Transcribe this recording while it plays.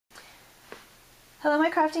Hello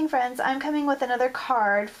my crafting friends, I'm coming with another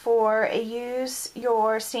card for a Use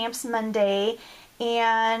Your Stamps Monday,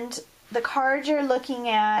 and the card you're looking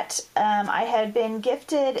at, I had been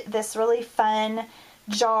gifted this really fun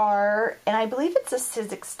jar, and I believe it's a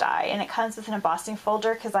Sizzix die, and it comes with an embossing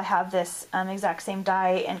folder because I have this exact same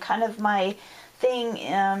die, and kind of my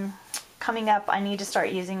thing coming up, I need to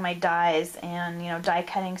start using my dies and, die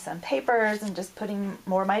cutting some papers and just putting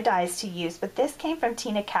more of my dies to use. But this came from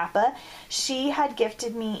Tina Kappa. She had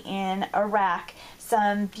gifted me in a rack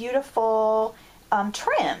some beautiful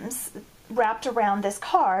trims wrapped around this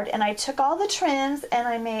card, and I took all the trims and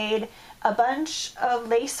I made a bunch of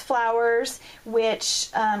lace flowers, which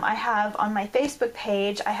I have on my Facebook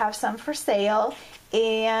page. I have some for sale,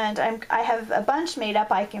 and I have a bunch made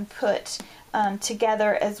up I can put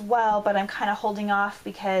together as well, but I'm kind of holding off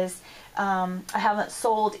because I haven't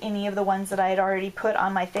sold any of the ones that I had already put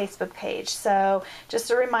on my Facebook page. So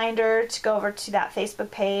just a reminder to go over to that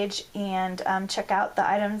Facebook page and check out the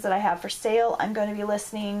items that I have for sale. I'm going to be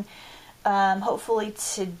listing hopefully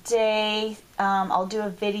today. I'll do a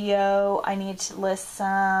video. I need to list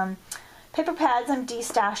some paper pads I'm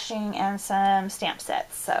destashing and some stamp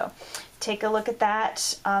sets, so take a look at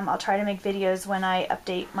that. I'll try to make videos when I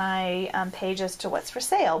update my page as to what's for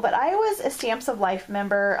sale. But I was a Stamps of Life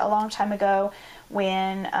member a long time ago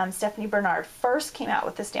when Stephanie Bernard first came out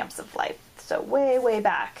with the Stamps of Life, so way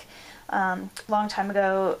back, long time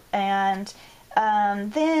ago. And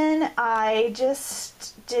then I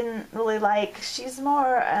just didn't really like, she's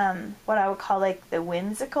more what I would call like the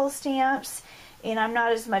whimsical stamps, and I'm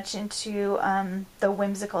not as much into the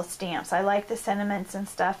whimsical stamps. I like the sentiments and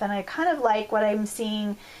stuff, and I kind of like what I'm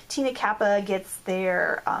seeing. Tina Kappa gets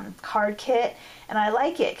their card kit, and I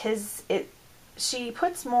like it because she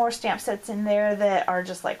puts more stamp sets in there that are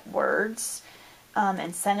just like words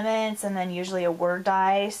and sentiments, and then usually a word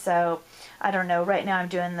die. So I don't know, right now I'm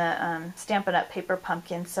doing the Stampin' Up! Paper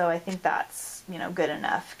Pumpkin, so I think that's good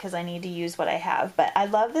enough because I need to use what I have. But I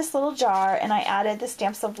love this little jar, and I added the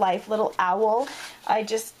Stamps of Life little owl. I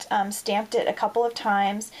just stamped it a couple of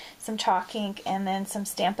times, some chalk ink and then some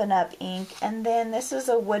Stampin' Up! Ink, and then this is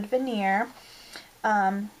a wood veneer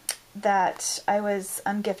that I was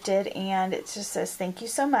gifted, and it just says thank you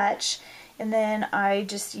so much. And then I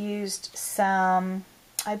just used some,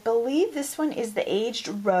 I believe this one is the Aged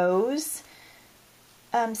Rose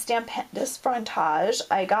Stampendous Frontage.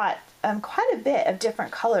 I got quite a bit of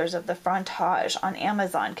different colors of the Frontage on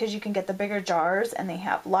Amazon because you can get the bigger jars and they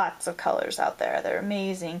have lots of colors out there. They're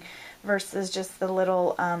amazing versus just the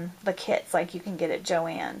little the kits like you can get at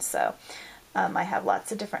Joann's. So I have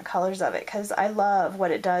lots of different colors of it because I love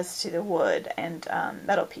what it does to the wood and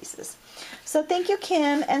metal pieces. So thank you,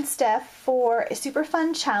 Kim and Steph, for a super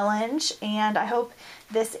fun challenge, and I hope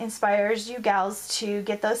this inspires you gals to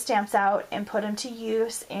get those stamps out and put them to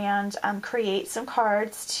use and create some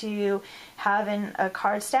cards to have in a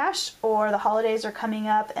card stash, or the holidays are coming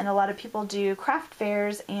up and a lot of people do craft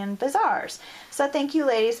fairs and bazaars. So thank you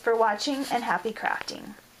ladies for watching, and happy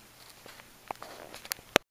crafting.